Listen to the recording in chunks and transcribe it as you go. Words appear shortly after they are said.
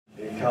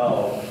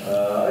Carl,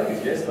 I think it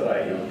was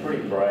yesterday you were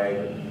pretty brave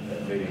at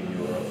admitting you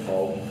were at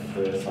fault the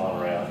first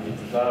time around.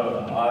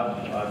 So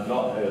I've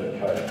not heard a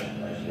coach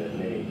actually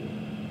admitting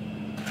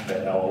that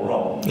they were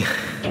wrong. I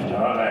don't know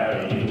how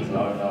many years, I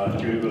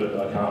googled it,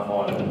 I can't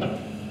find it.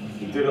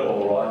 You did it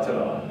all right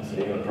tonight, so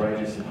you're going to praise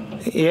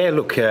yourself. Yeah,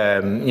 look,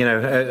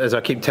 as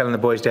I keep telling the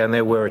boys down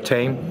there, we're a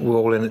team, we're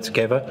all in it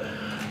together.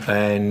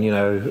 And you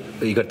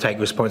got to take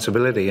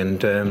responsibility,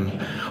 and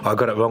I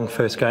got it wrong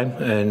first game,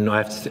 and I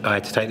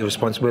had to take the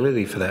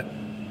responsibility for that.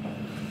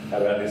 How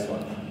about this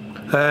one?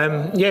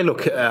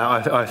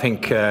 I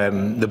think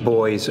the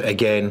boys,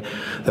 again,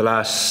 the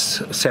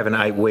last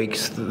 7-8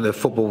 weeks, the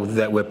football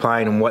that we're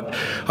playing and what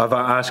I've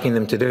asking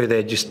them to do,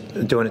 they're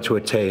just doing it to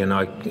a T, and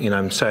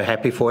I'm so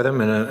happy for them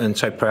and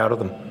so proud of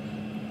them.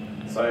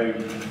 So,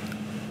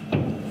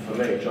 for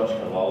me, Josh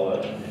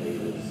Cavola, he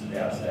was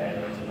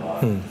outstanding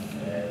tonight.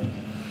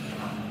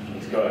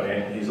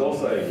 He's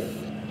also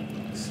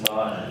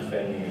smart in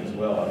defending as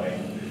well. I mean,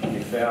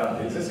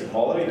 is this a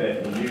quality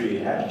that you knew he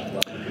had,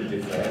 like you could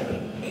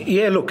defend?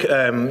 Yeah, look,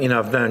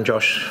 I've known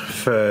Josh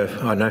for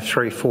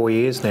 3-4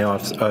 years now.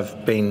 I've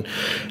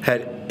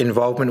had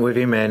involvement with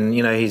him, and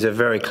he's a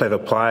very clever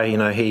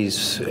player.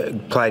 He's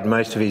played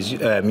most of his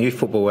youth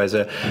football as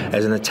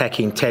an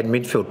attacking 10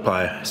 midfield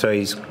player. So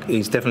he's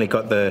definitely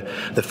got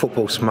the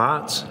football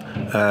smarts,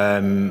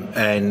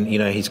 and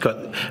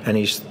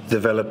he's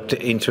developed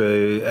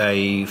into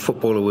a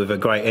footballer with a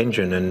great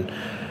engine, and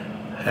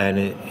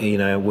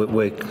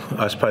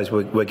I suppose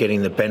we're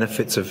getting the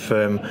benefits of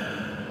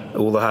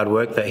all the hard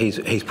work that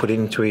he's put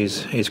into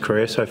his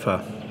career so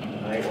far.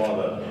 I think one of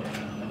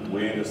the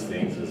weirdest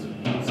things is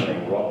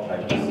seeing rock,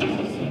 paper,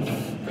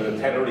 scissors for the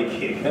penalty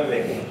kick. I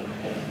mean,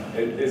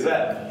 is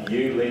that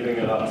you leaving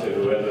it up to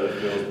whoever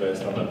feels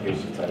best on the pitch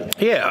to take it?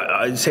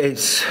 Yeah,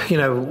 it's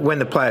when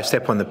the players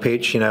step on the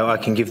pitch, I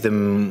can give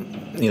them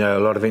a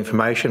lot of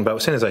information, but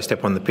as soon as they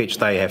step on the pitch,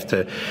 they have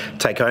to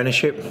take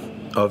ownership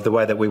of the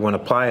way that we want to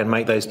play and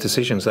make those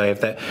decisions. They have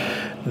that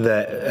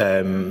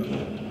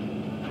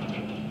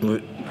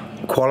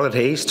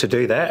qualities to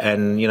do that,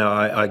 and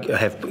I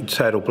have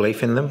total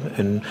belief in them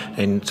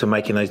and to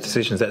making those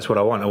decisions. That's what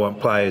I want. I want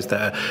players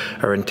that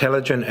are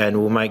intelligent and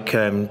will make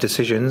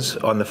decisions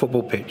on the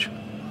football pitch.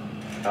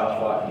 How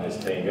far can this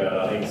team go?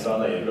 I think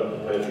Sunday you've got the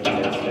perfect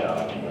test now.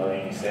 I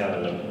think you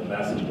sounded a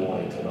massive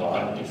warning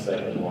tonight. You're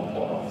second 1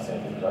 point off the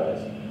Central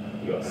Coast.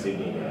 You got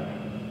Sydney now.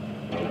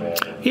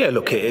 Yeah,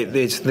 look, they're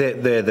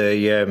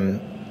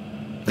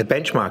the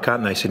benchmark,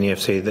 aren't they, Sydney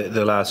FC?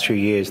 The last few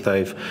years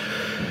they've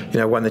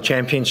won the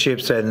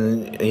championships,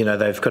 and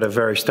they've got a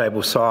very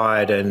stable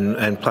side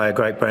and play a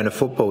great brand of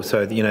football.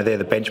 So they're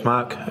the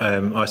benchmark.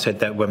 I said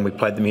that when we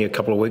played them here a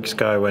couple of weeks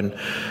ago, and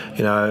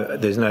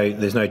there's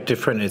no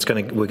different.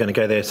 We're going to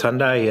go there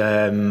Sunday,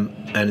 and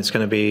it's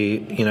going to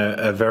be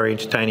a very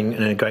entertaining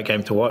and a great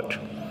game to watch.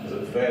 Is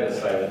it fair to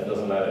say that it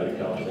doesn't matter who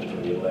comes into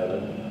the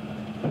 11?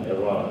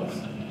 Everyone's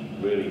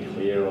really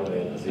clear on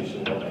their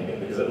position,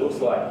 because it looks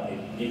like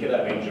you could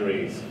have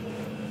injuries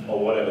or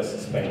whatever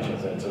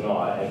suspensions, and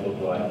tonight it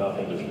looked like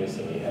nothing was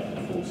missing. You had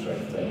the full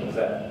strength team. Is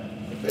that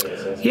a fair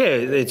assessment? Yeah,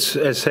 as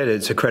I said,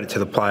 it's a credit to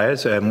the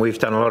players. We've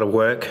done a lot of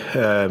work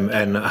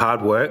and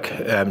hard work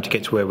to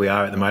get to where we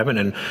are at the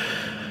moment,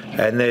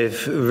 and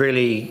they've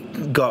really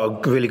got a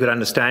really good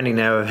understanding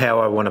now of how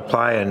I want to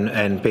play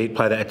and play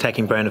that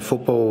attacking brand of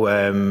football,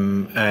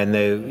 and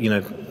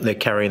they're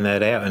carrying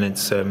that out, and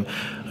it's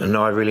and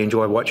I really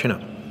enjoy watching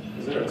it.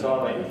 Is there a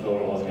time that you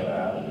thought it wasn't going to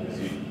happen? Because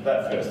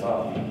that first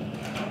half,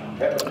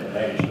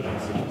 maybe should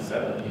have been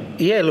 6-7.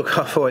 Yeah, look,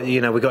 I thought we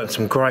got in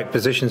some great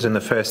positions in the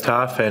first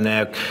half, and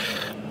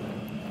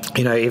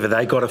either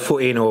they got a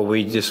foot in or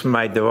we just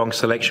made the wrong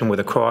selection with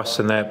a cross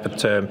and that,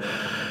 but.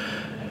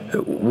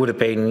 It would have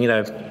been,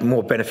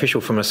 more beneficial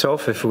for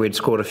myself if we'd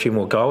scored a few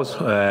more goals,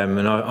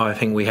 and I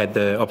think we had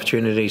the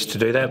opportunities to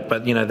do that.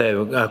 But they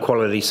were a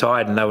quality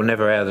side, and they were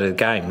never out of the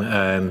game.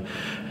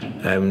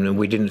 And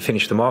we didn't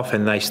finish them off,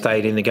 and they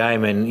stayed in the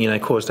game,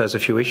 and caused us a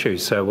few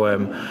issues. So,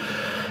 I'm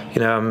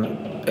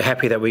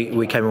happy that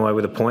we came away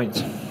with the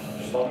points.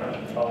 Just on that,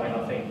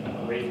 I think the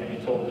weekend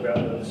you talked about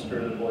the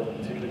spirit of the boys,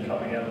 particularly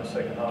coming out in the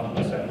second half and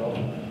the second off.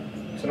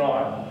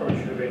 Tonight probably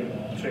should have been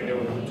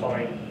 2-0 with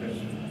Tommy.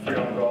 3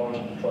 on goal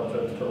and tried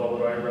to lob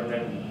it over, and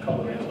then a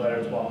couple of minutes later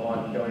it's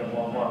 1-1 going at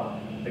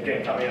 1-1.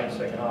 Again, coming out in the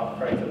second half,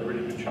 Craig had a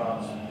really good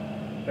chance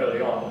early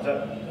on. Is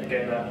that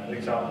again that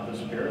example of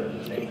the spirit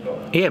that the team's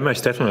got? Yeah,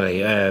 most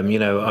definitely.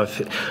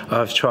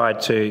 I've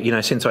tried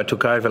to since I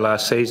took over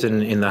last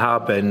season in the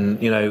hub,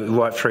 and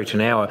right through to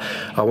now,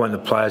 I want the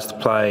players to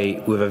play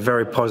with a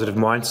very positive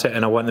mindset,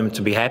 and I want them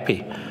to be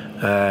happy.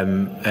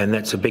 And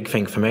that's a big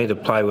thing for me, to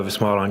play with a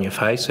smile on your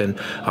face, and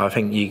I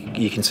think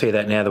you can see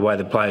that now the way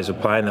the players are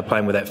playing. They're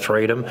playing with that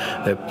freedom,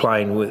 they're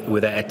playing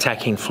with that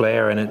attacking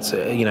flair, and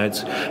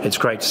it's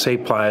great to see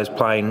players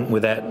playing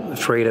with that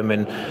freedom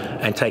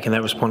and taking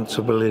that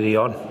responsibility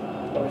on.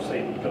 Obviously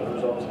you've got the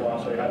results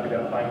tonight, so you're happy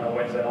about playing on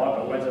Wednesday night,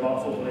 but Wednesday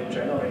night football in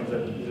general, I mean,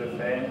 is a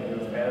fan,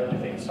 do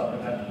you think it's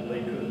something that the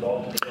league could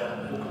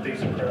adopt,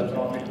 decent crowds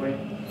tonight midweek?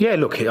 Yeah,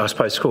 look, I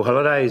suppose school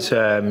holidays,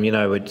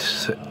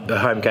 it's a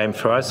home game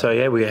for us. So,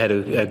 yeah, we had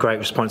a great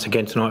response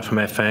again tonight from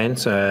our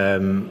fans.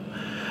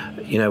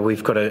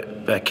 We've got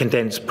a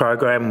condensed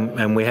program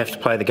and we have to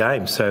play the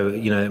game. So,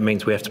 it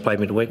means we have to play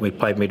midweek. We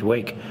played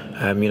midweek.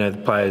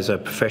 The players are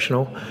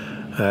professional.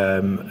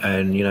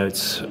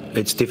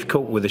 It's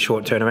difficult with the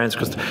short turnarounds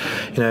because,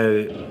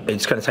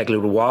 it's going to take a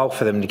little while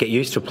for them to get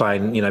used to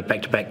playing,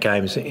 back-to-back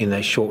games in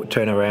that short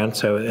turnaround.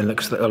 So, and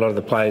a lot of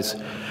the players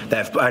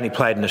that have only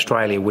played in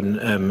Australia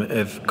wouldn't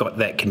have got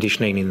that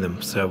conditioning in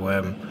them. So,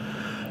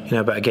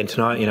 but again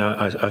tonight,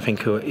 I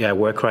think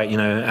work rate,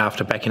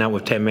 after backing up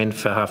with 10 men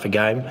for half a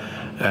game,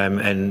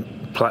 and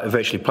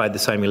virtually played the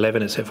same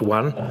 11 except for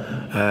one.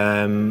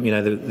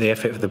 The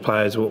effort of the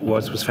players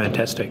was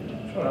fantastic.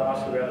 I want to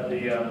ask about the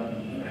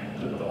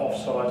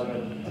offsides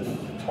and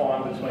the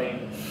time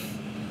between.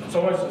 It's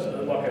almost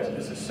like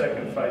it's a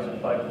second phase of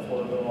play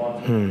before the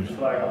lines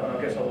flag up. And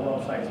I guess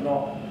what I'm saying is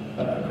not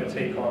a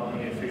critique on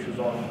the officials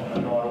on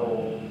a night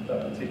or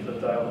that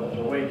particular day of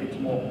the week. It's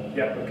more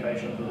the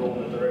application of the rule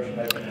and the direction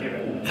they've been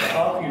given. It's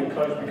hard for you to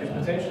coach because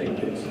potentially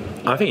it's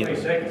 20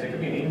 seconds. It could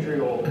be an injury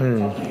or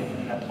something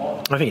in that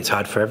time. I think it's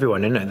hard for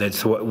everyone, isn't it?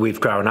 That's what we've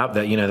grown up,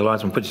 that, the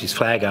linesman puts his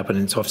flag up and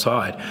it's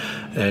offside.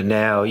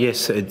 Now,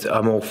 yes,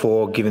 I'm all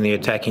for giving the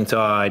attacking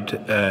side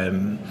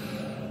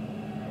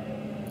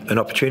an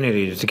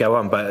opportunity to go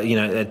on, but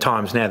at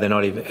times now they're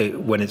not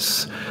even, when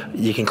it's,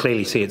 you can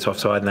clearly see it's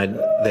offside and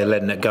they're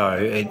letting it go.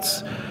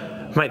 It's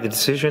make the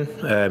decision.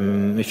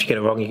 If you get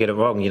it wrong, you get it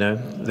wrong.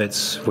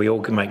 We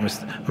all can make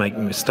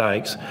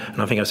mistakes,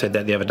 and I think I said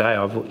that the other day.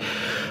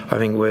 I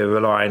think we're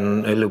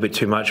relying a little bit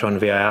too much on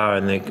VAR,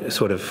 and they're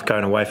sort of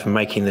going away from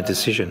making the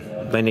decision.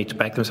 They need to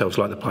back themselves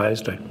like the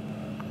players do.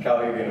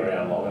 Carl, you've been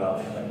around long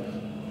enough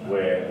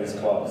where this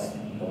club's,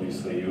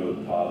 obviously you were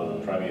part of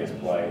the Premier's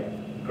play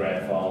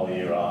grand final the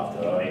year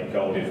after. I mean,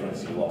 goal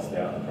difference, you lost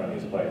out in the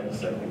Premier's play in the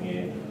second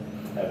year.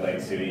 At Lake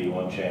City, you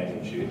won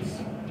championships.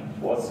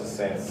 What's the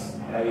sense?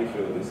 How do you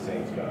feel this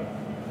team's going?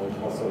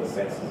 What sort of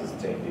sense does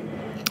this team give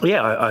you?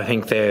 Yeah, I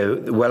think they're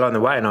well on the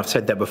way, and I've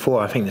said that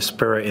before. I think the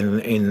spirit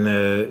in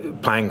the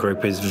playing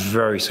group is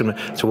very similar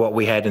to what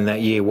we had in that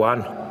year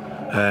one.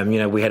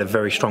 We had a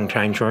very strong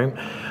change room,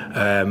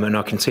 and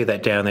I can see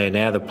that down there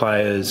now. The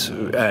players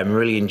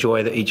really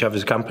enjoy each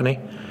other's company.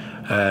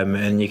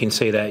 And you can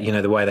see that,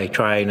 the way they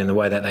train and the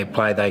way that they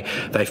play,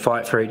 they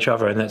fight for each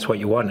other, and that's what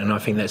you want. And I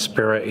think that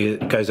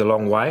spirit goes a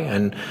long way.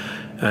 And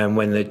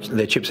when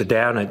the chips are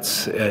down,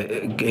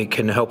 it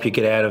can help you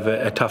get out of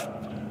a tough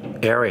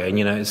area.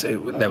 And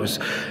that was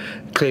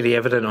clearly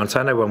evident on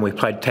Sunday when we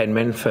played 10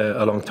 men for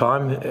a long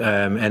time,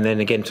 and then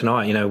again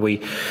tonight.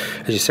 We,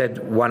 as you said,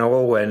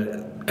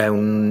 1-1,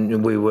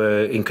 and we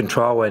were in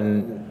control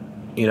and.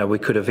 We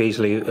could have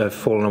easily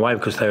fallen away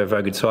because they were a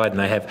very good side and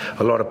they have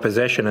a lot of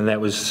possession, and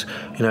that was,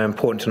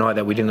 important tonight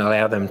that we didn't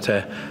allow them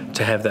to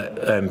have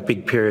that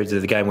big periods of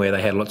the game where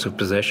they had lots of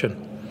possession.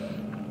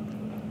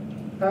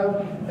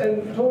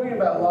 And talking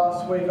about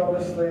last week,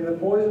 obviously the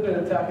boys have been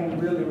attacking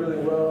really, really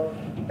well.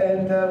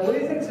 And what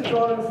do you think is the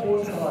driving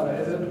force behind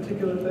it? Is it a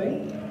particular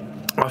thing?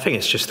 I think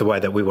it's just the way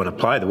that we want to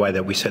play, the way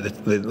that we set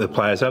the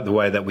players up, the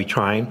way that we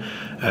train.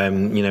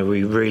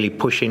 We really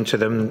push into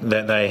them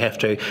that they have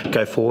to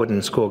go forward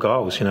and score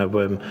goals. I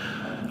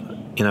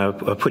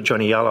put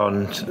Johnny Yull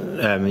on,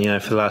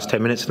 for the last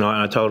 10 minutes tonight,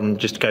 and I told him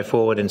just to go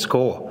forward and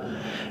score.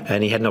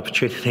 And he had an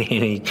opportunity,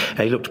 and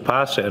he looked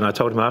past it, and I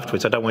told him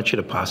afterwards, I don't want you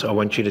to pass it. I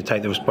want you to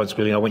take the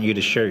responsibility. I want you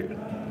to shoot.